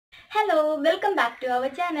Hello welcome back to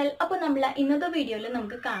our channel. അപ്പോൾ നമ്മൾ ഇന്നത്തെ വീഡിയോയിൽ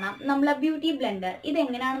നമുക്ക് കാണാം നമ്മളെ ബ്യൂട്ടി ബ്ലെൻഡർ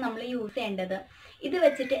ഇതെങ്ങനെയാണ് നമ്മൾ യൂസ് ചെയ്യേണ്ടത്, ഇത്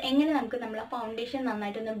വെച്ചിട്ട് എങ്ങനെ നമുക്ക് നമ്മളെ ഫൗണ്ടേഷൻ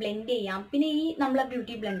നന്നായിട്ടൊന്ന് ബ്ലെൻഡ് ചെയ്യാം, പിന്നെ ഈ നമ്മളെ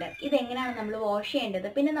ബ്യൂട്ടി ബ്ലെൻഡർ ഇതെങ്ങനെയാണ് നമ്മൾ വാഷ് ചെയ്യേണ്ടത്,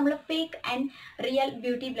 പിന്നെ നമ്മൾ fake and real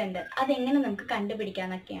beauty blender അതെങ്ങനെ നമുക്ക്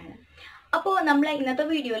കണ്ടുപിടിക്കാമെന്നൊക്കെയാണ്. അപ്പോൾ നമ്മൾ ഇന്നത്തെ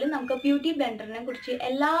വീഡിയോയിൽ നമുക്ക് ബ്യൂട്ടി ബ്ലെൻഡറിനെ കുറിച്ച്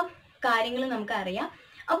എല്ലാ കാര്യങ്ങളും നമുക്ക് അറിയാം.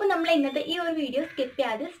 അപ്പോൾ നമ്മൾ ഇന്നത്തെ ഈ ഒരു വീഡിയോ സ്കിപ്പ്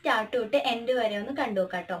ചെയ്യാതെ സ്റ്റാർട്ട് തൊട്ട് എൻഡ് വരെ ഒന്ന് കണ്ടു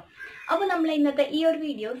നോക്കാം കേട്ടോ. അപ്പോൾ നമ്മൾ ഇന്നത്തെ ഈ ഒരു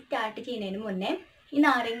വീഡിയോ സ്റ്റാർട്ട് ചെയ്യുന്നതിന് മുന്നേ ഇന്ന്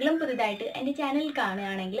ആരെങ്കിലും പുതുതായിട്ട് എൻ്റെ ചാനൽ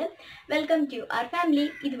കാണുകയാണെങ്കിൽ വെൽക്കം ടു അവർ ഫാമിലി.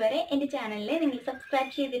 ഇതുവരെ എൻ്റെ ചാനലിനെ നിങ്ങൾ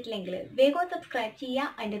സബ്സ്ക്രൈബ് ചെയ്തിട്ടില്ലെങ്കിൽ വേഗം സബ്സ്ക്രൈബ് ചെയ്യുക.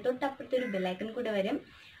 അതിൻ്റെ തൊട്ടപ്പുറത്ത് ഒരു ബെല്ലൈക്കൺ കൂടെ വരും,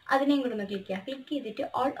 അതിനെയും കൂടെ ഒന്ന് ക്ലിക്ക് ചെയ്തിട്ട്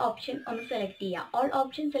ഓൾ ഓപ്ഷൻ ഒന്ന് സെലക്ട് ചെയ്യുക. ഓൾ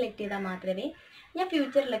ഓപ്ഷൻ സെലക്ട് ചെയ്താൽ മാത്രമേ ഞാൻ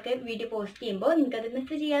ഫ്യൂച്ചറിലൊക്കെ വീഡിയോ പോസ്റ്റ് ചെയ്യുമ്പോൾ നിങ്ങൾക്കത്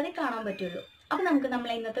മിസ് ചെയ്യാതെ കാണാൻ പറ്റുള്ളൂ. അപ്പോൾ നമുക്ക്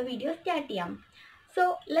നമ്മളെ ഇന്നത്തെ വീഡിയോ സ്റ്റാർട്ട് ചെയ്യാം. So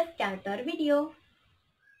let's start our video.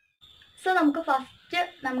 So നമുക്ക് ഫസ്റ്റ്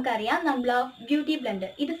നമുക്കറിയാം നമ്മളെ ബ്യൂട്ടി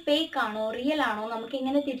ബ്ലെൻഡർ ഇത് ഫേക്ക് ആണോ റിയൽ ആണോ നമുക്ക്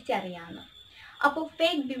എങ്ങനെ തിരിച്ചറിയാമെന്ന്. അപ്പോൾ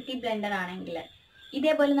ഫേക്ക് ബ്യൂട്ടി ബ്ലെൻഡർ ആണെങ്കിൽ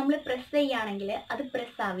ഇതേപോലെ നമ്മൾ പ്രസ് ചെയ്യുകയാണെങ്കിൽ അത്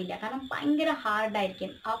പ്രസ് ആവില്ല, കാരണം ഭയങ്കര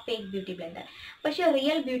ഹാർഡായിരിക്കും ആ ഫേക്ക് ബ്യൂട്ടി ബ്ലെൻഡർ. പക്ഷേ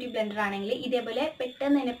റിയൽ ബ്യൂട്ടി ബ്ലെൻഡർ ആണെങ്കിൽ ഇതേപോലെ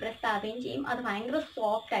പെട്ടെന്ന് തന്നെ പ്രസ് ആവുകയും ചെയ്യും, അത് ഭയങ്കര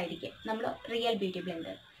സോഫ്റ്റ് ആയിരിക്കും നമ്മൾ റിയൽ ബ്യൂട്ടി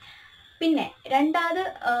ബ്ലെൻഡർ. പിന്നെ രണ്ടാമത്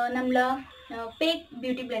നമ്മൾ ഫേക്ക്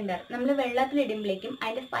ബ്യൂട്ടി ബ്ലെൻഡർ നമ്മൾ വെള്ളത്തിലിടുമ്പോഴേക്കും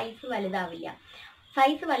അതിൻ്റെ സൈസ് വലുതാവില്ല.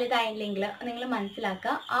 സൈസ് വലുതായില്ലെങ്കിൽ നിങ്ങൾ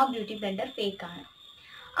മനസ്സിലാക്കുക ആ ബ്യൂട്ടി ബ്ലെൻഡർ ഫേക്ക് ആണ്.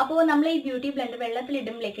 അപ്പോൾ നമ്മൾ ഈ ബ്യൂട്ടി ബ്ലെൻഡർ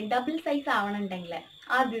വെള്ളത്തിലിടുമ്പോഴേക്കും ഡബിൾ സൈസ് ആവണമെന്നുണ്ടെങ്കിൽ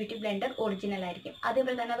ആ ബ്യൂട്ടി ബ്ലെൻഡർ ഒറിജിനൽ ആയിരിക്കും,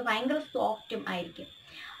 അതേപോലെ തന്നെ അത് ഭയങ്കര സോഫ്റ്റും ആയിരിക്കും.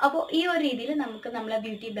 അപ്പോൾ ഈ ഒരു രീതിയിൽ നമുക്ക് നമ്മളെ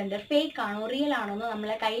ബ്യൂട്ടി ബ്ലെൻഡർ ഫേക്ക് ആണോ റിയൽ ആണോ എന്ന്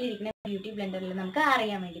നമ്മളെ കയ്യിലിരിക്കുന്ന ബ്യൂട്ടി ബ്ലെൻഡറിൽ നമുക്ക്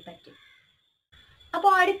അറിയാൻ വേണ്ടി പറ്റും.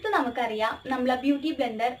 അപ്പോൾ അടുത്ത് നമുക്കറിയാം നമ്മളെ ബ്യൂട്ടി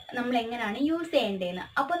ബ്ലെൻഡർ നമ്മൾ എങ്ങനെയാണ് യൂസ് ചെയ്യേണ്ടതെന്ന്.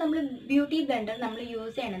 അപ്പോൾ നമ്മൾ ബ്യൂട്ടി ബ്ലെൻഡർ നമ്മൾ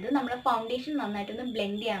യൂസ് ചെയ്യണത് നമ്മളെ ഫൗണ്ടേഷൻ നന്നായിട്ടൊന്ന്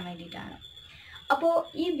ബ്ലെൻഡ് ചെയ്യാൻ വേണ്ടിയിട്ടാണ്. അപ്പോൾ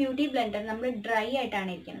ഈ ബ്യൂട്ടി ബ്ലെൻഡർ നമ്മൾ ഡ്രൈ ആയിട്ടാണ്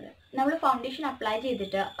ഇരിക്കുന്നത്. നമ്മൾ ഫൗണ്ടേഷൻ അപ്ലൈ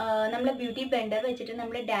ചെയ്തിട്ട് നമ്മൾ ബ്യൂട്ടി ബ്ലെൻഡർ വെച്ചിട്ട്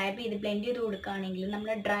നമ്മൾ ഡാബ് ചെയ്ത് ബ്ലെൻഡ് ചെയ്ത് കൊടുക്കുകയാണെങ്കിൽ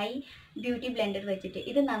നമ്മൾ ഡ്രൈ ബ്യൂട്ടി ബ്ലെൻഡർ വെച്ചിട്ട്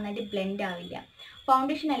ഇത് നന്നായിട്ട് ബ്ലെൻഡ് ആവില്ല.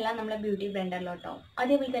 ഫൗണ്ടേഷൻ എല്ലാം നമ്മളെ ബ്യൂട്ടി ബ്ലെൻഡറിലോട്ടാവും.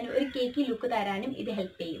 അതേപോലെ തന്നെ ഒരു കേക്കി ലുക്ക് തരാനും ഇത്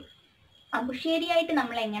ഹെൽപ്പ് ചെയ്യും. അപ്പോൾ ശരിയായിട്ട്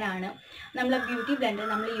നമ്മൾ എങ്ങനെയാണ് നമ്മളെ ബ്യൂട്ടി ബ്ലെൻഡർ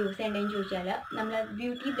നമ്മൾ യൂസ് ചെയ്യേണ്ടതെന്ന് ചോദിച്ചാൽ നമ്മൾ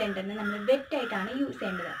ബ്യൂട്ടി ബ്ലെൻഡറിനെ നമ്മൾ വെറ്റായിട്ടാണ് യൂസ്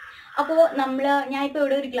ചെയ്യേണ്ടത്. അപ്പോൾ ഞാനിപ്പോൾ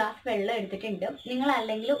ഇവിടെ ഒരു ഗ്ലാസ് വെള്ളം എടുത്തിട്ടുണ്ട്.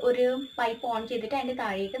 നിങ്ങളല്ലെങ്കിൽ ഒരു പൈപ്പ് ഓൺ ചെയ്തിട്ട് അതിൻ്റെ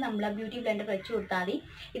താഴേക്ക് നമ്മൾ ബ്യൂട്ടി ബ്ലെൻഡർ വെച്ച് കൊടുത്താൽ മതി,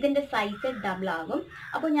 ഇതിൻ്റെ സൈസ് ഡബിൾ ആകും.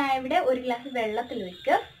 അപ്പോൾ ഞാൻ ഇവിടെ ഒരു ഗ്ലാസ്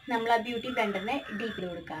വെള്ളത്തിലേക്ക് നമ്മൾ ബ്യൂട്ടി ബ്ലെൻഡറിനെ ഡീപ്പ്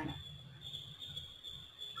ചെയ്ത് കൊടുക്കുകയാണ്.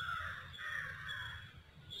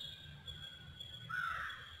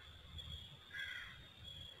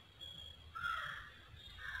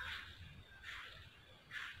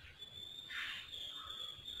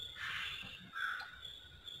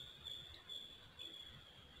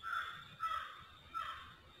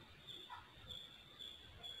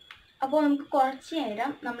 അപ്പോൾ നമുക്ക് കുറച്ച്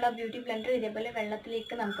നേരം നമ്മൾ ആ ബ്യൂട്ടി ബ്ലെൻഡർ ഇതേപോലെ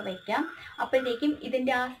വെള്ളത്തിലേക്ക് നമുക്ക് വെക്കാം. അപ്പോഴത്തേക്കും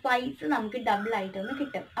ഇതിൻ്റെ ആ സൈസ് നമുക്ക് ഡബിൾ ആയിട്ടൊന്ന്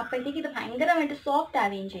കിട്ടും. അപ്പോഴത്തേക്കും ഇത് ഭയങ്കരമായിട്ട് സോഫ്റ്റ്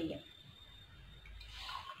ആവുകയും ചെയ്യും.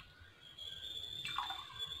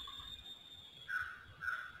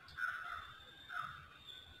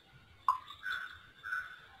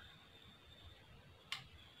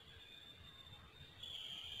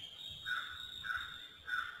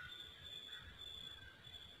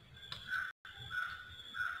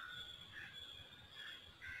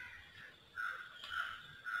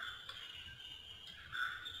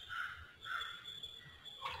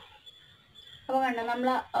 അപ്പോൾ കണ്ടോ നമ്മൾ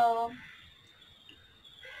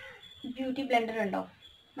ബ്യൂട്ടി ബ്ലെൻഡർ ഉണ്ടോ,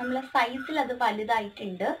 നമ്മളെ സൈസിൽ അത്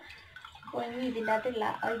വലുതായിട്ടുണ്ട്. അപ്പോൾ ഇനി ഇതിൻ്റെ അകത്തുള്ള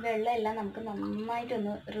വെള്ളം എല്ലാം നമുക്ക്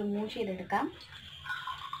നന്നായിട്ടൊന്ന് റിമൂവ് ചെയ്തെടുക്കാം.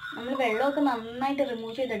 നമ്മൾ വെള്ളമൊക്കെ നന്നായിട്ട്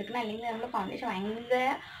റിമൂവ് ചെയ്തെടുക്കണം, അല്ലെങ്കിൽ നമ്മൾ ഫൗണ്ടേഷൻ ഭയങ്കര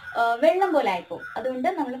വെള്ളം പോലെ ആയിപ്പോവും. അതുകൊണ്ട്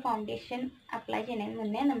നമ്മൾ ഫൗണ്ടേഷൻ അപ്ലൈ ചെയ്യുന്നതിന്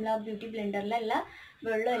മുന്നേ നമ്മൾ ആ ബ്യൂട്ടി ബ്ലെൻഡറിലുള്ള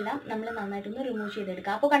വെള്ളമെല്ലാം നമ്മൾ നന്നായിട്ടൊന്ന് റിമൂവ്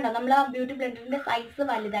ചെയ്തെടുക്കുക. അപ്പോൾ കണ്ടോ നമ്മൾ ആ ബ്യൂട്ടി ബ്ലെൻഡറിൻ്റെ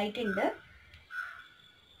സൈസ് വലുതായിട്ടുണ്ട്.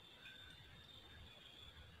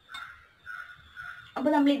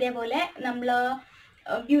 അപ്പോൾ നമ്മൾ ഇതേപോലെ നമ്മൾ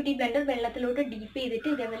ബ്യൂട്ടി ബ്ലെൻഡർ വെള്ളത്തിലോട്ട് ഡീപ്പ് ചെയ്തിട്ട്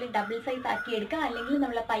ഇതേപോലെ ഡബിൾ സൈസ് ആക്കി എടുക്കുക, അല്ലെങ്കിൽ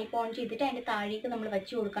നമ്മൾ പൈപ്പ് ഓൺ ചെയ്തിട്ട് അതിൻ്റെ താഴേക്ക് നമ്മൾ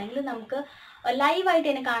വെച്ച് കൊടുക്കുകയാണെങ്കിൽ നമുക്ക് ലൈവായിട്ട്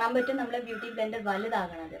തന്നെ കാണാൻ പറ്റും നമ്മളെ ബ്യൂട്ടി ബ്ലെൻഡർ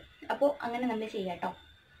വലുതാകണത്. അപ്പോൾ അങ്ങനെ നമ്മൾ ചെയ്യാം കേട്ടോ.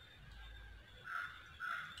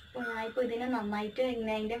 അപ്പോൾ ഞാനിപ്പോൾ ഇതിനെ നന്നായിട്ട്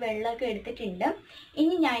ഇങ്ങനെ അതിൻ്റെ വെള്ളമൊക്കെ എടുത്തിട്ടുണ്ട്.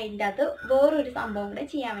 ഇനി ഞാൻ ഇതിൻ്റെ അകത്ത് വേറൊരു സംഭവം കൂടെ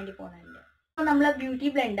ചെയ്യാൻ വേണ്ടി പോകുന്നുണ്ട്. അപ്പോൾ നമ്മളെ ബ്യൂട്ടി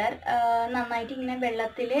ബ്ലെൻഡർ നന്നായിട്ട് ഇങ്ങനെ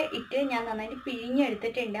വെള്ളത്തിൽ ഇട്ട് ഞാൻ നന്നായിട്ട്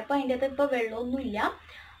പിഴിഞ്ഞെടുത്തിട്ടുണ്ട്. അപ്പോൾ അതിൻ്റെ അകത്ത് ഇപ്പോൾ വെള്ളമൊന്നുമില്ല.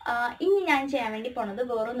 ഇനി ഞാൻ ചെയ്യാൻ വേണ്ടി പോണത്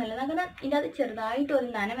വേറൊന്നുമില്ല, കാരണം ഇതിൻ്റെ അത് ചെറുതായിട്ട് ഒരു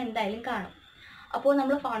നനം എന്തായാലും കാണും. അപ്പോൾ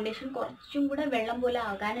നമ്മൾ ഫൗണ്ടേഷൻ കുറച്ചും കൂടെ വെള്ളം പോലെ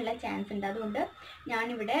ആകാനുള്ള ചാൻസ് ഉണ്ട്. അതുകൊണ്ട്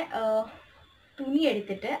ഞാനിവിടെ തുണി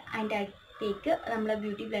എടുത്തിട്ട് അതിൻ്റെ അകത്തേക്ക് നമ്മളെ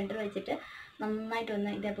ബ്യൂട്ടി ബ്ലെൻഡർ വെച്ചിട്ട്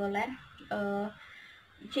നന്നായിട്ടൊന്ന് ഇതേപോലെ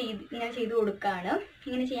ഇങ്ങനെ ചെയ്ത് കൊടുക്കുകയാണ്.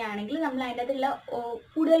 ഇങ്ങനെ ചെയ്യുകയാണെങ്കിൽ നമ്മൾ അതിൻ്റെ അകത്തുള്ള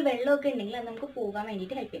കൂടുതൽ വെള്ളമൊക്കെ ഉണ്ടെങ്കിൽ അത് നമുക്ക് പോകാൻ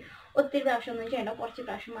വേണ്ടിയിട്ട് ഹെൽപ്പ് ചെയ്യും. ഒത്തിരി പ്രാവശ്യം ഒന്നും ചെയ്യേണ്ട, കുറച്ച്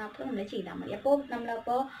പ്രാവശ്യം മാത്രം നമ്മൾ ചെയ്താൽ മതി. അപ്പോൾ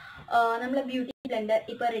നമ്മളെ ബ്യൂട്ടി ബ്ലെൻഡർ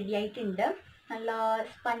ഇപ്പോൾ റെഡി ആയിട്ടുണ്ട്. നല്ല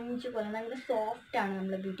സ്പഞ്ച് പോലെ നല്ല സോഫ്റ്റ് ആണ്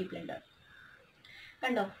നമ്മളെ ബ്യൂട്ടി ബ്ലെൻഡർ,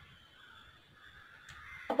 കണ്ടോ?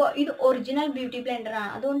 അപ്പോൾ ഇത് ഒറിജിനൽ ബ്യൂട്ടി ബ്ലെൻഡർ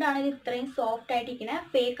ആണ്, അതുകൊണ്ടാണ് ഇത് ഇത്രയും സോഫ്റ്റ് ആയിട്ടിരിക്കുന്നത്.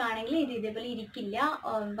 ഫേക്ക് ആണെങ്കിൽ ഇത് ഇതേപോലെ ഇരിക്കില്ല,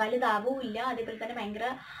 വലുതാവില്ല, അതേപോലെ തന്നെ ഭയങ്കര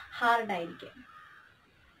ഹാർഡായിരിക്കും.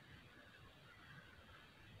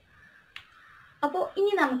 അപ്പോൾ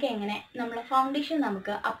ഇനി നമുക്ക് എങ്ങനെ നമ്മളെ ഫൗണ്ടേഷൻ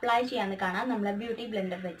നമുക്ക് അപ്ലൈ ചെയ്യാമെന്ന് കാണാം നമ്മളെ ബ്യൂട്ടി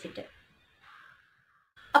ബ്ലെൻഡർ വെച്ചിട്ട്.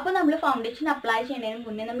 അപ്പോൾ നമ്മൾ ഫൗണ്ടേഷൻ അപ്ലൈ ചെയ്യുന്നതിന്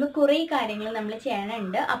മുന്നേ നമ്മൾ കുറേ കാര്യങ്ങൾ നമ്മൾ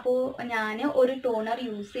ചെയ്യാനുണ്ട്. അപ്പോൾ ഞാൻ ഒരു ടോണർ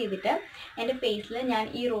യൂസ് ചെയ്തിട്ട് എൻ്റെ ഫേസിൽ ഞാൻ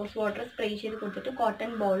ഈ റോസ് വാട്ടർ സ്പ്രേ ചെയ്ത് കൊടുത്തിട്ട്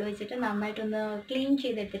കോട്ടൺ ബോൾ വെച്ചിട്ട് നന്നായിട്ടൊന്ന് ക്ലീൻ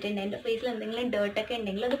ചെയ്തെടുത്തിട്ടുണ്ട്. എൻ്റെ ഫേസിൽ എന്തെങ്കിലും ഡേർട്ടൊക്കെ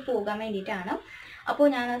ഉണ്ടെങ്കിൽ അത് പോകാൻ വേണ്ടിയിട്ടാണ്. അപ്പോൾ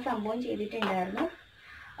ഞാൻ ആ സംഭവം ചെയ്തിട്ടുണ്ടായിരുന്നു.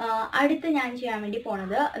 അടുത്ത് ഞാൻ ചെയ്യാൻ വേണ്ടി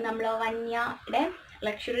പോണത് നമ്മൾ വന്യയുടെ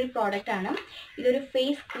ലക്ഷറി പ്രോഡക്റ്റ് ആണ്. ഇതൊരു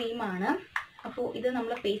ഫേസ് ക്രീമാണ്. അപ്പോൾ ഇത്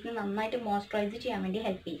നമ്മളെ ഫേസിന് നന്നായിട്ട് മോയ്സ്ചറൈസ് ചെയ്യാൻ വേണ്ടി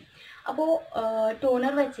ഹെൽപ്പ് ചെയ്യും. അപ്പോൾ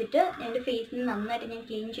ടോണർ വെച്ചിട്ട് എൻ്റെ ഫേസിന് നന്നായിട്ട് ഞാൻ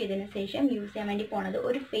ക്ലീൻ ചെയ്തതിന് ശേഷം യൂസ് ചെയ്യാൻ വേണ്ടി പോണത്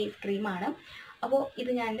ഒരു ഫേസ് ക്രീമാണ്. അപ്പോൾ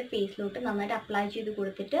ഇത് ഞാൻ എൻ്റെ ഫേസിലോട്ട് നന്നായിട്ട് അപ്ലൈ ചെയ്ത്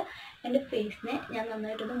കൊടുത്തിട്ട് എൻ്റെ ഫേസിനെ ഞാൻ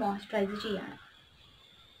നന്നായിട്ടൊന്ന് മോയ്സ്ചറൈസ് ചെയ്യാണ്.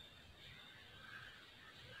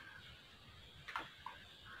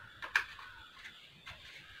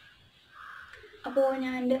 അപ്പോൾ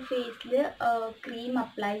ഞാൻ എൻ്റെ ഫേസിൽ ക്രീം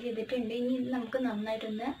അപ്ലൈ ചെയ്തിട്ടുണ്ട്. ഇനി ഇത് നമുക്ക്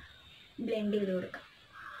നന്നായിട്ടൊന്ന് ബ്ലെൻഡ് ചെയ്ത് കൊടുക്കാം.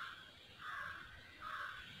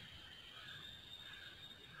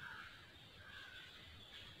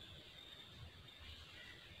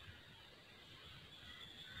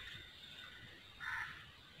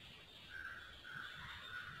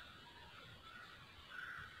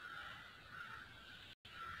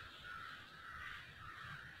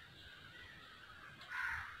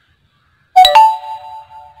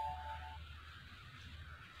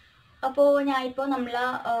 അപ്പോൾ ഞാനിപ്പോൾ നമ്മളെ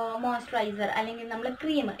മോയ്സ്ചറൈസർ അല്ലെങ്കിൽ നമ്മളെ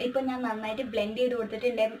ക്രീം ഇപ്പോൾ ഞാൻ നന്നായിട്ട് ബ്ലെൻഡ് ചെയ്ത്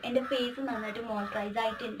കൊടുത്തിട്ടുണ്ട്. എൻ്റെ ഫേസ് നന്നായിട്ട് മോയ്സ്ചറൈസ്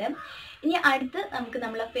ആയിട്ടുണ്ട്. ഇനി അടുത്ത് നമുക്ക്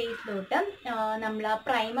നമ്മളെ ഫേസിലോട്ട് നമ്മളെ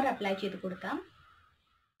പ്രൈമർ അപ്ലൈ ചെയ്ത് കൊടുക്കാം.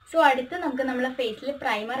 സോ അടുത്ത് നമുക്ക് നമ്മളെ ഫേസിൽ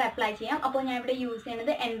പ്രൈമർ അപ്ലൈ ചെയ്യാം. അപ്പോൾ ഞാൻ ഇവിടെ യൂസ്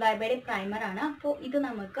ചെയ്യുന്നത് എൻവൈബയുടെ പ്രൈമറാണ്. അപ്പോൾ ഇത്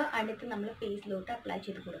നമുക്ക് അടുത്ത് നമ്മളെ ഫേസിലോട്ട് അപ്ലൈ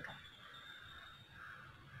ചെയ്ത് കൊടുക്കാം.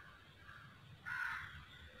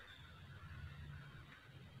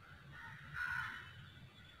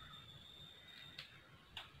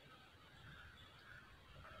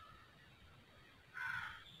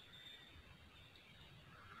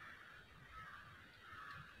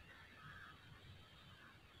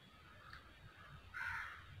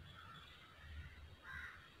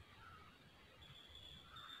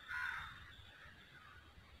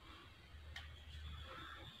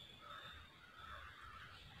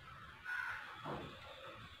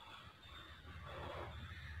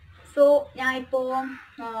 സോ ഞാനിപ്പോൾ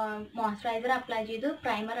മോയ്സ്ചറൈസർ അപ്ലൈ ചെയ്തു,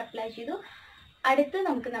 പ്രൈമർ അപ്ലൈ ചെയ്തു. അടുത്ത്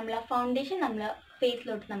നമുക്ക് നമ്മളെ ഫൗണ്ടേഷൻ നമ്മളെ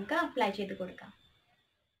ഫേസിലോട്ട് നമുക്ക് അപ്ലൈ ചെയ്ത് കൊടുക്കാം.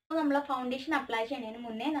 അപ്പോൾ നമ്മളെ ഫൗണ്ടേഷൻ അപ്ലൈ ചെയ്യുന്നതിന്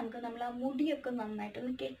മുന്നേ നമുക്ക് നമ്മളെ മുടിയൊക്കെ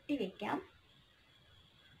നന്നായിട്ടൊന്ന് കെട്ടി വെക്കാം.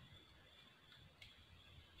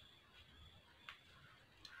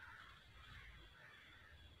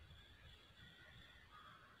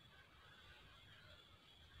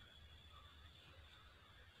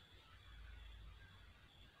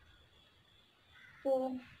 അപ്പോൾ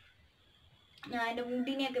ഞാൻ എൻ്റെ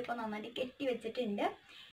മുടിനെയൊക്കെ ഇപ്പോൾ നന്നായിട്ട് കെട്ടി വെച്ചിട്ടുണ്ട്.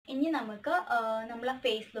 ഇനി നമുക്ക് നമ്മളെ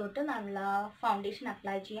ഫേസിലോട്ട് നമ്മളെ ഫൗണ്ടേഷൻ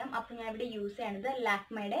അപ്ലൈ ചെയ്യാം. അപ്പോൾ ഞാൻ ഇവിടെ യൂസ് ചെയ്യണത്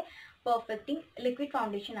ലാക്മയുടെ പെർഫെക്റ്റിംഗ് ലിക്വിഡ്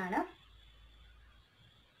ഫൗണ്ടേഷൻ ആണ്.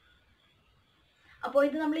 അപ്പോൾ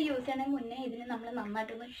ഇത് നമ്മൾ യൂസ് ചെയ്യണതിന് മുന്നേ ഇതിനെ നമ്മൾ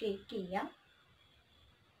നന്നായിട്ടൊന്ന് ഷേക്ക് ചെയ്യാം.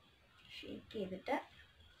 ഷേക്ക് ചെയ്തിട്ട്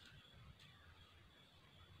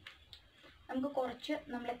നമുക്ക് കുറച്ച്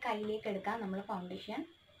നമ്മളെ കയ്യിലേക്ക് എടുക്കാം നമ്മളെ ഫൗണ്ടേഷൻ.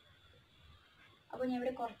 അപ്പോൾ ഞാൻ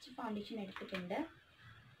ഇവിടെ കുറച്ച് ഫൗണ്ടേഷൻ എടുത്തിട്ടുണ്ട്.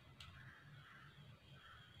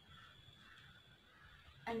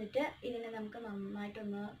 എന്നിട്ട് ഇതിനെ നമുക്ക്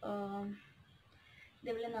നന്നായിട്ടൊന്ന്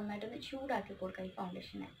ഇതേപോലെ നന്നായിട്ടൊന്ന് ചൂടാക്കി കൊടുക്കാം ഈ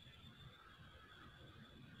ഫൗണ്ടേഷനെ.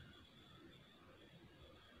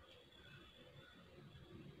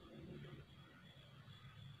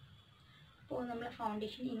 അപ്പോൾ നമ്മളെ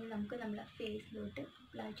ഫൗണ്ടേഷൻ ഇനി നമുക്ക് നമ്മളെ ഫേസിലോട്ട്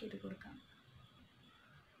അപ്ലൈ ചെയ്ത് കൊടുക്കാം.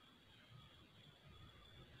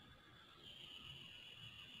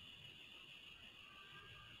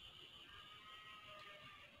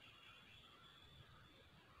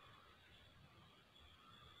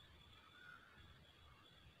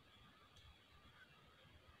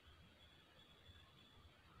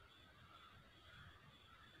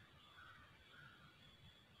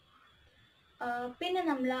 പിന്നെ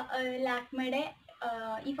നമ്മൾ ലാക്മയുടെ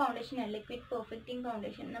ഈ ഫൗണ്ടേഷൻ ലിക്വിഡ് പെർഫെക്റ്റിംഗ്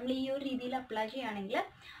ഫൗണ്ടേഷൻ നമ്മൾ ഈ ഒരു രീതിയിൽ അപ്ലൈ ചെയ്യുകയാണെങ്കിൽ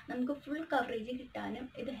നമുക്ക് ഫുൾ കവറേജ് കിട്ടാനും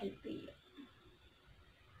ഇത് ഹെൽപ്പ് ചെയ്യും.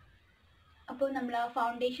 അപ്പോൾ നമ്മൾ ആ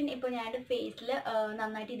ഫൗണ്ടേഷൻ ഇപ്പോൾ ഞാൻ ഫേസിൽ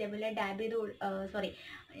നന്നായിട്ട് ഇതേപോലെ ഡാബ് ചെയ്ത്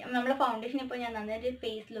നമ്മളെ ഫൗണ്ടേഷൻ ഇപ്പോൾ ഞാൻ നന്നായിട്ട്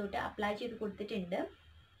ഫേസിലോട്ട് അപ്ലൈ ചെയ്ത് കൊടുത്തിട്ടുണ്ട്.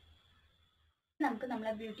 നമുക്ക്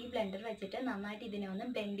നമ്മളെ ബ്യൂട്ടി ബ്ലെൻഡർ വെച്ചിട്ട് നന്നായിട്ട് ഇതിനെ ഒന്ന്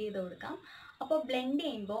ബ്ലെൻഡ് ചെയ്ത് കൊടുക്കാം. അപ്പോൾ ബ്ലെൻഡ്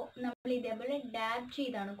ചെയ്യുമ്പോൾ നമ്മൾ ഇതേപോലെ ഡാബ്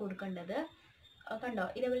ചെയ്താണ് കൊടുക്കേണ്ടത്. കണ്ടോ,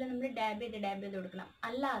 ഇതേപോലെ നമ്മൾ ഡാബ് ചെയ്ത് കൊടുക്കണം.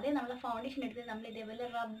 അല്ലാതെ നമ്മൾ ഫൗണ്ടേഷൻ എടുത്ത് നമ്മൾ ഇതേപോലെ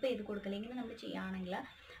റബ്ബ് ചെയ്ത് കൊടുക്കില്ല. ഇങ്ങനെ നമ്മൾ ചെയ്യുകയാണെങ്കിൽ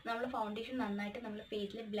നമ്മൾ ഫൗണ്ടേഷൻ നന്നായിട്ട് നമ്മൾ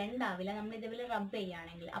ഫേസിൽ ബ്ലെൻഡ് ആവില്ല. നമ്മൾ ഇതേപോലെ റബ്ബ്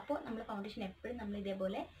ചെയ്യുകയാണെങ്കിൽ അപ്പോൾ നമ്മൾ ഫൗണ്ടേഷൻ എപ്പോഴും നമ്മൾ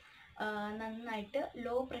ഇതേപോലെ നന്നായിട്ട്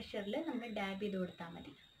ലോ പ്രഷറിൽ നമ്മൾ ഡാബ് ചെയ്ത് കൊടുത്താൽ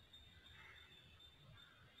മതി.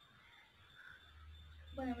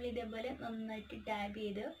 അപ്പോൾ നമ്മൾ ഇതേപോലെ നന്നായിട്ട് ഡാബ്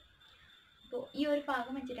ചെയ്ത്, അപ്പോൾ ഈ ഒരു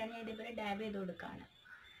ഭാഗം വെച്ചിട്ടാണ് ഞാൻ ഇതേപോലെ ഡാബ് ചെയ്ത് കൊടുക്കുകയാണ്.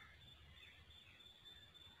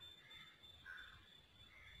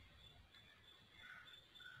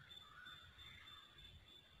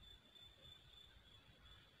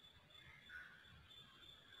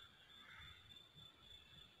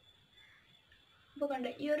 അപ്പോൾ കണ്ടോ,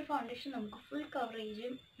 ഈ ഒരു ഫൗണ്ടേഷൻ നമുക്ക് ഫുൾ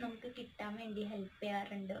കവറേജും നമുക്ക് കിട്ടാൻ വേണ്ടി ഹെൽപ്പ്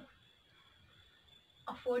ചെയ്യാറുണ്ട്.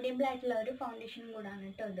 അഫോർഡബിൾ ആയിട്ടുള്ള ഒരു ഫൗണ്ടേഷനും കൂടാണ്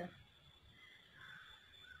കേട്ടോ ഇത്.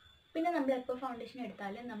 പിന്നെ നമ്മൾ എപ്പോൾ ഫൗണ്ടേഷൻ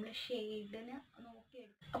എടുത്താലും നമ്മൾ ഷെയ്ഡിന്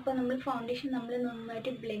നോക്കിയെടുക്കും. അപ്പോൾ നമ്മൾ ഫൗണ്ടേഷൻ നമ്മൾ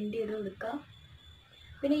നന്നായിട്ട് ബ്ലെൻഡ് ചെയ്ത് കൊടുക്കുക.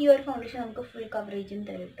 പിന്നെ ഈ ഒരു ഫൗണ്ടേഷൻ നമുക്ക് ഫുൾ കവറേജും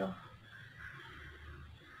തരും കേട്ടോ.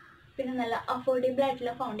 പിന്നെ നല്ല അഫോർഡബിൾ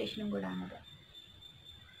ആയിട്ടുള്ള ഫൗണ്ടേഷനും കൂടാണത്.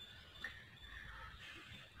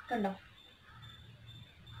 കണ്ടോ,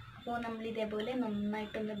 അപ്പോൾ നമ്മൾ ഇതേപോലെ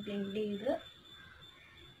നന്നായിട്ടൊന്ന് ബ്ലെൻഡ് ചെയ്ത്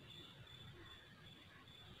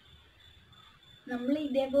നമ്മൾ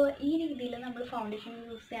ഇതേപോലെ ഈ രീതിയിൽ നമ്മൾ ഫൗണ്ടേഷൻ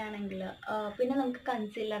യൂസ് ചെയ്യുകയാണെങ്കിൽ പിന്നെ നമുക്ക്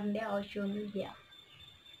കൺസീലറിൻ്റെ ആവശ്യമൊന്നുമില്ല.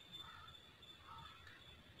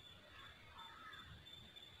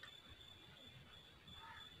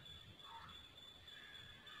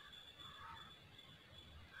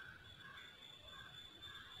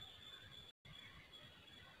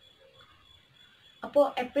 അപ്പോൾ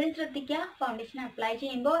എപ്പോഴും ശ്രദ്ധിക്കുക, ഫൗണ്ടേഷൻ അപ്ലൈ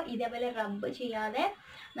ചെയ്യുമ്പോൾ ഇതേപോലെ റബ്ബ് ചെയ്യാതെ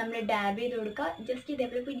നമ്മൾ ഡാബ് ചെയ്ത് കൊടുക്കുക. ജസ്റ്റ്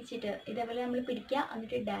ഇതേപോലെ പിടിച്ചിട്ട് ഇതേപോലെ നമ്മൾ പിടിക്കുക,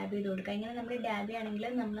 എന്നിട്ട് ഡാബ് ചെയ്ത് കൊടുക്കുക. ഇങ്ങനെ നമ്മൾ ഡാബ് ചെയ്യുകയാണെങ്കിൽ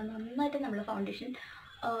നമ്മൾ നന്നായിട്ട് നമ്മൾ ഫൗണ്ടേഷൻ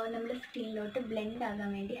നമ്മുടെ സ്കിന്നിലോട്ട് ബ്ലെൻഡ്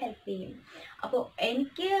ആകാൻ വേണ്ടി ഹെൽപ്പ് ചെയ്യും. അപ്പോൾ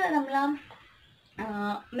എനിക്ക് നമ്മൾ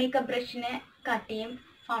മേക്കപ്പ് ബ്രഷിനെ കാട്ടിയും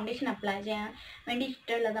ഫൗണ്ടേഷൻ അപ്ലൈ ചെയ്യാൻ വേണ്ടി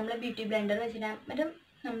ഇഷ്ടമുള്ളത് നമ്മൾ ബ്യൂട്ടി ബ്ലെൻഡർ വെച്ചിട്ട് മറ്റും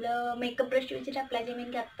നമ്മൾ മേക്കപ്പ് ബ്രഷ് വെച്ചിട്ട് അപ്ലൈ ചെയ്യുമ്പോൾ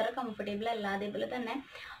എനിക്ക് അത്ര കംഫർട്ടബിൾ അല്ല. അതേപോലെ തന്നെ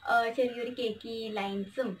ചെറിയൊരു കേക്കി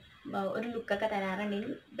ലൈൻസും ഒരു ലുക്കൊക്കെ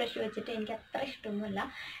തരാറുണ്ടെങ്കിൽ ബ്രഷ് വെച്ചിട്ട് എനിക്ക് അത്ര ഇഷ്ടമൊന്നുമില്ല.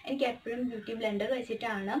 എനിക്ക് എപ്പോഴും ബ്യൂട്ടി ബ്ലെൻഡർ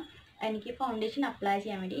വെച്ചിട്ടാണ് എനിക്ക് ഫൗണ്ടേഷൻ അപ്ലൈ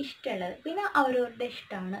ചെയ്യാൻ വേണ്ടി ഇഷ്ടമുള്ളത്. പിന്നെ അവരവരുടെ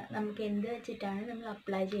ഇഷ്ടമാണ് നമുക്ക് എന്ത് വെച്ചിട്ടാണ് നമ്മൾ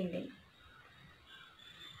അപ്ലൈ ചെയ്യേണ്ടത്.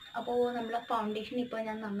 അപ്പോൾ നമ്മളെ ഫൗണ്ടേഷൻ ഇപ്പോൾ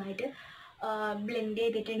ഞാൻ നന്നായിട്ട് ബ്ലെൻഡ്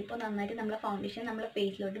ചെയ്തിട്ടുണ്ട്. ഇപ്പോൾ നന്നായിട്ട് നമ്മളെ ഫൗണ്ടേഷൻ നമ്മളെ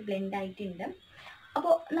ഫേസിലോട്ട് ബ്ലെൻഡ് ആയിട്ടുണ്ട്.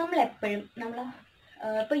 അപ്പോൾ നമ്മളെപ്പോഴും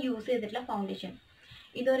ഇപ്പോൾ യൂസ് ചെയ്തിട്ടുള്ള ഫൗണ്ടേഷൻ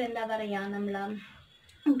ഇതൊരു എന്താ പറയുക, നമ്മൾ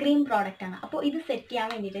ക്രീം പ്രോഡക്റ്റാണ്. അപ്പോൾ ഇത് സെറ്റ് ചെയ്യാൻ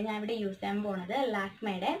വേണ്ടിയിട്ട് ഞാൻ ഇവിടെ യൂസ് ചെയ്യാൻ പോണത്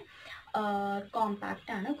ലാക്മേയുടെ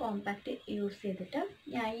കോമ്പാക്റ്റാണ്. കോമ്പാക്റ്റ് യൂസ് ചെയ്തിട്ട്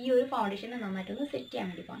ഞാൻ ഈ ഒരു ഫൗണ്ടേഷനെ നന്നായിട്ടൊന്ന് സെറ്റ് ചെയ്യാൻ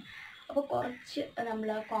വേണ്ടി പോകണം. അപ്പോൾ കുറച്ച്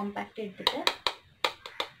നമ്മൾ കോമ്പാക്റ്റ് എടുത്തിട്ട്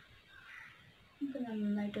ഇപ്പോൾ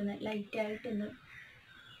നന്നായിട്ടൊന്ന് ലൈറ്റായിട്ടൊന്ന്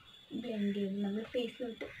ബ്ലെൻഡ് ചെയ്ത് നമ്മൾ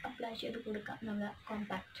ഫേസിലോട്ട് അപ്ലൈ ചെയ്ത് കൊടുക്കാം നമ്മൾ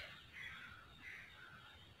കോമ്പാക്റ്റ്.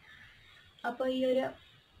 അപ്പോൾ ഈ ഒരു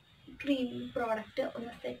ക്രീം പ്രോഡക്റ്റ്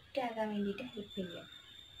ഒന്ന് സെറ്റ് ആകാൻ വേണ്ടിയിട്ട് ഹെൽപ്പ് ചെയ്യും.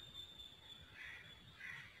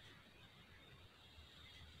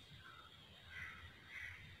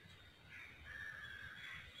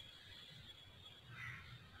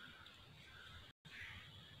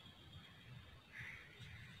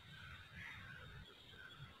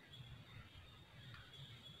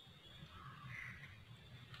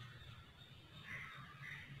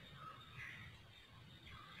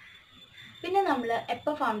 പിന്നെ നമ്മൾ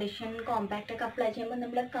എപ്പോൾ ഫൗണ്ടേഷൻ കോമ്പാക്റ്റ് ഒക്കെ അപ്ലൈ ചെയ്യുമ്പോൾ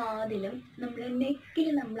നമ്മുടെ കാതിലും നമ്മുടെ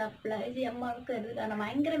നെക്കിലും നമ്മൾ അപ്ലൈ ചെയ്യാൻ മറക്കരുത്. കാരണം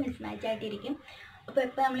ഭയങ്കര മിസ്മാച്ച് ആയിട്ടിരിക്കും. അപ്പോൾ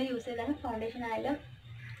എപ്പോൾ നമ്മൾ യൂസ് ചെയ്താലും ഫൗണ്ടേഷൻ ആയാലും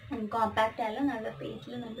കോമ്പാക്റ്റ് ആയാലും നമ്മുടെ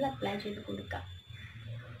ഫേസിൽ നമ്മൾ അപ്ലൈ ചെയ്ത് കൊടുക്കുക.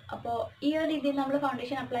 അപ്പോൾ ഈ ഒരു രീതിയിൽ നമ്മൾ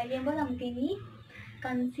ഫൗണ്ടേഷൻ അപ്ലൈ ചെയ്യുമ്പോൾ നമുക്കിനി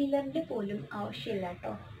കൺസീലറിൻ്റെ പോലും ആവശ്യമില്ല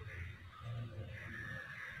കേട്ടോ.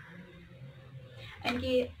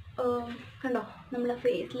 എനിക്ക് കണ്ടോ, നമ്മളെ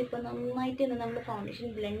ഫേസിൽ ഇപ്പോൾ നന്നായിട്ട് തന്നെ നമ്മുടെ ഫൗണ്ടേഷൻ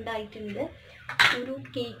ബ്ലെൻഡ് ആയിട്ടുണ്ട്. ഒരു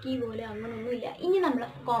കേക്കി പോലെ അങ്ങനെയൊന്നുമില്ല. ഇനി നമ്മൾ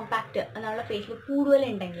കോമ്പാക്റ്റ് നമ്മളെ ഫേസിൽ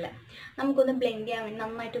കൂടുതലുണ്ടെങ്കിൽ നമുക്കൊന്ന് ബ്ലെൻഡ് ചെയ്യാൻ വേണ്ടി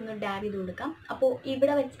നന്നായിട്ടൊന്ന് ഡാബ് ചെയ്ത് കൊടുക്കാം. അപ്പോൾ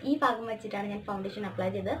ഇവിടെ ഈ ഭാഗം വെച്ചിട്ടാണ് ഞാൻ ഫൗണ്ടേഷൻ അപ്ലൈ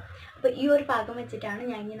ചെയ്തത്. അപ്പോൾ ഈ ഒരു ഭാഗം വെച്ചിട്ടാണ്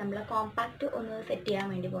ഞാൻ ഇനി നമ്മളെ കോമ്പാക്റ്റ് ഒന്ന് സെറ്റ് ചെയ്യാൻ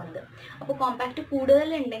വേണ്ടി പോകുന്നത്. അപ്പോൾ കോമ്പാക്റ്റ്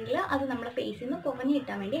കൂടുതലുണ്ടെങ്കിൽ അത് നമ്മളെ ഫേസിൽ നിന്ന് കുറഞ്ഞ്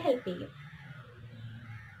കിട്ടാൻ വേണ്ടി ഹെൽപ്പ് ചെയ്യും.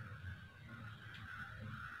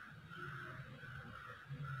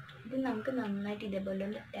 ഇത് നമുക്ക് നന്നായിട്ട് ഇതേപോലെ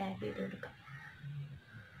ഒന്ന് ടാപ്പ് ചെയ്ത് കൊടുക്കാം.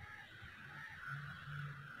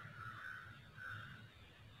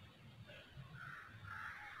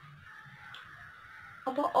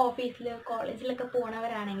 അപ്പോൾ ഓഫീസിൽ കോളേജിലൊക്കെ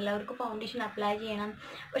പോണവരാണെങ്കിൽ അവർക്ക് ഫൗണ്ടേഷൻ അപ്ലൈ ചെയ്യണം.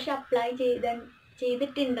 പക്ഷെ അപ്ലൈ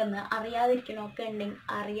ചെയ്തിട്ടുണ്ടെന്ന്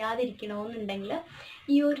അറിയാതിരിക്കണമെന്നുണ്ടെങ്കിൽ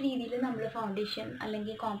ഈ ഒരു രീതിയിൽ നമ്മൾ ഫൗണ്ടേഷൻ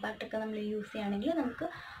അല്ലെങ്കിൽ കോമ്പാക്റ്റൊക്കെ നമ്മൾ യൂസ് ചെയ്യുകയാണെങ്കിൽ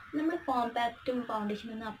നമ്മൾ കോമ്പാക്റ്റും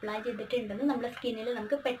ഫൗണ്ടേഷനൊന്നും അപ്ലൈ ചെയ്തിട്ടുണ്ടെന്ന് നമ്മുടെ സ്കിന്നിൽ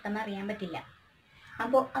നമുക്ക് പെട്ടെന്ന് അറിയാൻ പറ്റില്ല.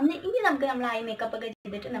 അപ്പോൾ ഇനി നമുക്ക് നമ്മൾ ഐ മേക്കപ്പ് ഒക്കെ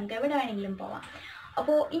ചെയ്തിട്ട് നമുക്ക് എവിടെ വേണമെങ്കിലും പോവാം.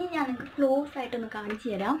 അപ്പോൾ ഇനി ഞാൻ നിങ്ങൾക്ക് ക്ലോസ് ആയിട്ടൊന്ന് കാണിച്ചു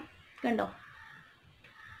തരാം. കണ്ടോ,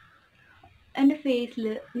 എൻ്റെ ഫേസിൽ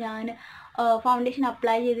ഞാൻ ഫൗണ്ടേഷൻ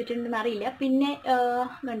അപ്ലൈ ചെയ്തിട്ടുണ്ടെന്ന് അറിയില്ല. പിന്നെ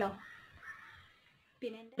കണ്ടോ,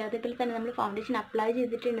 പിന്നെ അതേപോലെ തന്നെ നമ്മൾ ഫൗണ്ടേഷൻ അപ്ലൈ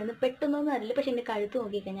ചെയ്തിട്ടുണ്ടെന്ന് പെട്ടെന്നൊന്നും അറിയില്ല. പക്ഷേ എൻ്റെ കഴുത്ത്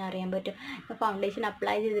നോക്കിക്കഴിഞ്ഞാൽ അറിയാൻ പറ്റും ഫൗണ്ടേഷൻ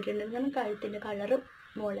അപ്ലൈ ചെയ്തിട്ടുണ്ടെന്ന്. കഴുത്തിൻ്റെ കളറും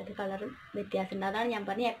മുകളിലത്തെ കളറും വ്യത്യാസമുണ്ട്. അതാണ് ഞാൻ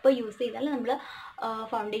പറഞ്ഞത്, എപ്പോൾ യൂസ് ചെയ്താലും നമ്മൾ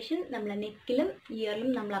ഫൗണ്ടേഷൻ നമ്മളെ നെക്കിലും ഇയറിലും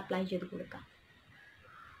നമ്മൾ അപ്ലൈ ചെയ്ത് കൊടുക്കാം.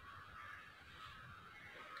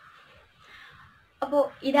 അപ്പോൾ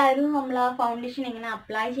ഇതായിരുന്നു നമ്മൾ ആ ഫൗണ്ടേഷൻ എങ്ങനെ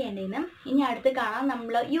അപ്ലൈ ചെയ്യേണ്ടതെന്ന്. ഇനി അടുത്ത് കാണാം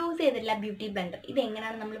നമ്മൾ യൂസ് ചെയ്തിട്ടുള്ള ബ്യൂട്ടി ബ്ലെൻഡർ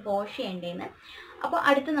ഇതെങ്ങനെയാണ് നമ്മൾ വാഷ് ചെയ്യേണ്ടതെന്ന്. അപ്പോൾ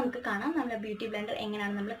അടുത്ത് നമുക്ക് കാണാം നമ്മുടെ ബ്യൂട്ടി ബ്ലെൻഡർ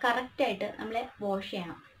എങ്ങനെയാണ് നമ്മൾ കറക്റ്റായിട്ട് നമ്മളെ വാഷ്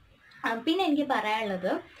ചെയ്യണം. പിന്നെ എനിക്ക്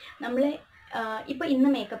പറയാനുള്ളത്, നമ്മൾ ഇപ്പോൾ ഇന്ന്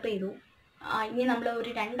മേക്കപ്പ് ചെയ്തു, ഇനി നമ്മൾ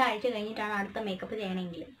ഒരു 2 ആഴ്ച കഴിഞ്ഞിട്ടാണ് അടുത്ത മേക്കപ്പ്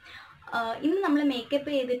ചെയ്യണമെങ്കിൽ ഇന്ന് നമ്മൾ മേക്കപ്പ്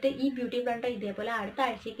ചെയ്തിട്ട് ഈ ബ്യൂട്ടി ബ്ലെൻഡർ ഇതേപോലെ അടുത്ത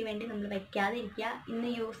ആഴ്ചയ്ക്ക് വേണ്ടി നമ്മൾ വെക്കാതിരിക്കുക. ഇന്ന്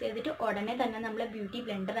യൂസ് ചെയ്തിട്ട് ഉടനെ തന്നെ നമ്മൾ ബ്യൂട്ടി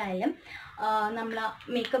ബ്ലെൻഡർ ആയാലും നമ്മൾ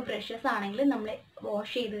മേക്കപ്പ് ബ്രഷസ് ആണെങ്കിലും നമ്മൾ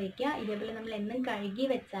വാഷ് ചെയ്ത് വെക്കുക. ഇതേപോലെ നമ്മൾ എന്നും കഴുകി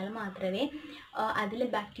വെച്ചാൽ മാത്രമേ അതിൽ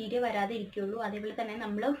ബാക്ടീരിയ വരാതെ ഇരിക്കുകയുള്ളൂ. അതേപോലെ തന്നെ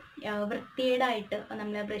നമ്മൾ വൃത്തികേടായിട്ട്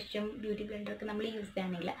നമ്മൾ ബ്രഷും ബ്യൂട്ടി ബ്ലെൻഡറൊക്കെ നമ്മൾ യൂസ്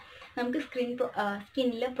ചെയ്യുകയാണെങ്കിൽ നമുക്ക്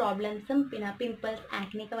സ്കിന്നിൽ പ്രോബ്ലംസും പിന്നെ പിമ്പിൾസ്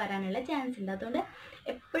ആക്നെയൊക്കെ വരാനുള്ള ചാൻസ് ഉണ്ട്. അതുകൊണ്ട്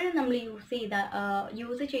എപ്പോഴും നമ്മൾ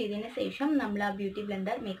യൂസ് ചെയ്തതിന് ശേഷം നമ്മൾ ആ ബ്യൂട്ടി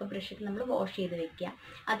ബ്ലെൻഡർ മേക്കപ്പ് ബ്രഷൊക്കെ നമ്മൾ വാഷ് ചെയ്ത് വെക്കുക.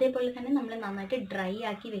 അതേപോലെ തന്നെ നമ്മൾ നന്നായിട്ട് ഡ്രൈ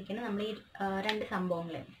ആക്കി വെക്കണം നമ്മൾ ഈ 2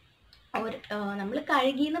 സംഭവങ്ങൾ. നമ്മൾ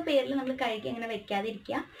കഴുകിയെന്ന പേരിൽ നമ്മൾ കഴുകി അങ്ങനെ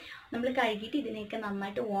വെക്കാതിരിക്കുക. നമ്മൾ കഴുകിയിട്ട് ഇതിനെയൊക്കെ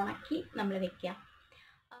നന്നായിട്ട് ഉണക്കി നമ്മൾ വെക്കുക.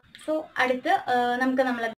 സോ അടുത്ത് നമുക്ക്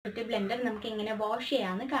നമ്മളെ ബ്യൂട്ടി ബ്ലെൻഡർ നമുക്ക് എങ്ങനെ വാഷ്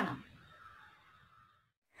ചെയ്യാമെന്ന് കാണാം.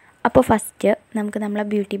 അപ്പോൾ ഫസ്റ്റ് നമുക്ക് നമ്മളെ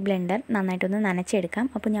ബ്യൂട്ടി ബ്ലെൻഡർ നന്നായിട്ടൊന്ന് നനച്ചെടുക്കാം.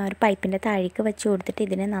 അപ്പോൾ ഞാൻ ഒരു പൈപ്പിൻ്റെ താഴേക്ക് വെച്ച് കൊടുത്തിട്ട്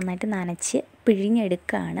ഇതിനെ നന്നായിട്ട് നനച്ച്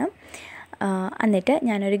പിഴിഞ്ഞെടുക്കുകയാണ്. എന്നിട്ട്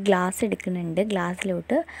ഞാനൊരു ഗ്ലാസ് എടുക്കുന്നുണ്ട്.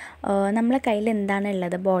 ഗ്ലാസ്സിലോട്ട് നമ്മളെ കയ്യിൽ എന്താണ്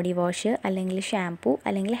ഉള്ളത്, ബോഡി വാഷ് അല്ലെങ്കിൽ ഷാംപൂ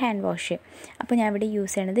അല്ലെങ്കിൽ ഹാൻഡ് വാഷ്. അപ്പോൾ ഞാൻ ഇവിടെ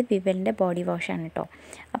യൂസ് ചെയ്യണത് വിവലിൻ്റെ ബോഡി വാഷാണ് കേട്ടോ.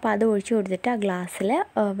 അപ്പോൾ അത് ഒഴിച്ച് കൊടുത്തിട്ട് ആ ഗ്ലാസ്സിൽ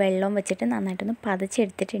വെള്ളം വെച്ചിട്ട് നന്നായിട്ടൊന്ന്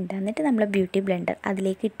പതച്ചെടുത്തിട്ടുണ്ട്. എന്നിട്ട് നമ്മൾ ബ്യൂട്ടി ബ്ലെൻഡർ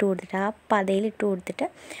അതിലേക്ക് ഇട്ട് കൊടുത്തിട്ട് ആ പതയിൽ ഇട്ട് കൊടുത്തിട്ട്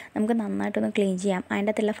നമുക്ക് നന്നായിട്ടൊന്ന് ക്ലീൻ ചെയ്യാം.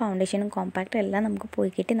 അതിൻ്റെ അകത്തുള്ള ഫൗണ്ടേഷനും കോമ്പാക്റ്റും എല്ലാം നമുക്ക്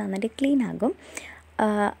പോയി കിട്ടി നന്നായിട്ട് ക്ലീൻ ആകും.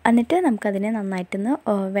 എന്നിട്ട് നമുക്കതിനെ നന്നായിട്ടൊന്ന്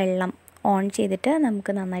വെള്ളം ഓൺ ചെയ്തിട്ട്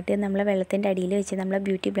നമുക്ക് നന്നായിട്ട് നമ്മളെ വെള്ളത്തിൻ്റെ അടിയിൽ വെച്ച് നമ്മളെ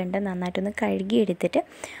ബ്യൂട്ടി ബ്ലെൻഡർ നന്നായിട്ടൊന്ന് കഴുകി എടുത്തിട്ട്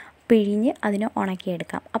പിഴിഞ്ഞ് അതിനെ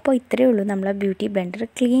ഉണക്കിയെടുക്കാം. അപ്പോൾ ഇത്രയേ ഉള്ളൂ നമ്മളെ ബ്യൂട്ടി ബ്ലെൻഡർ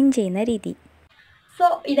ക്ലീൻ ചെയ്യുന്ന രീതി. സോ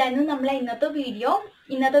ഇതായിരുന്നു നമ്മളെ ഇന്നത്തെ വീഡിയോ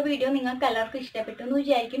നിങ്ങൾക്ക് എല്ലാവർക്കും ഇഷ്ടപ്പെട്ടു എന്ന്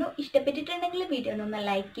വിചാരിക്കുന്നു. ഇഷ്ടപ്പെട്ടിട്ടുണ്ടെങ്കിൽ വീഡിയോ ഒന്ന്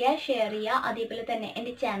ലൈക്ക് ചെയ്യുക, ഷെയർ ചെയ്യുക. അതേപോലെ തന്നെ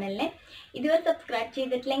എൻ്റെ ചാനലിനെ ഇതുവരെ സബ്സ്ക്രൈബ്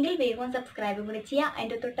ചെയ്തിട്ടില്ലെങ്കിൽ വേഗം സബ്സ്ക്രൈബ് കൂടി ചെയ്യുക.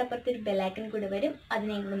 അതിൻ്റെ തൊട്ടപ്പുറത്ത് ഒരു ബെല്ലൈക്കൺ കൂടി വരും,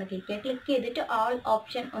 അതിനെ കൂടി ഒന്ന് ക്ലിക്ക് ചെയ്തിട്ട് ഓൾ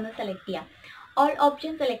ഓപ്ഷൻ ഒന്ന് സെലക്ട് ചെയ്യാം. ഓൾ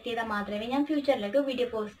ഓപ്ഷൻ സെലക്ട് ചെയ്താൽ മാത്രമേ ഞാൻ ഫ്യൂച്ചറിലേക്ക് വീഡിയോ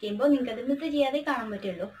പോസ്റ്റ് ചെയ്യുമ്പോൾ നിങ്ങൾക്ക് അത് മിസ് ചെയ്യാതെ കാണാൻ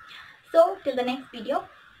പറ്റുള്ളൂ. So till the next video,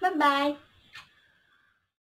 by.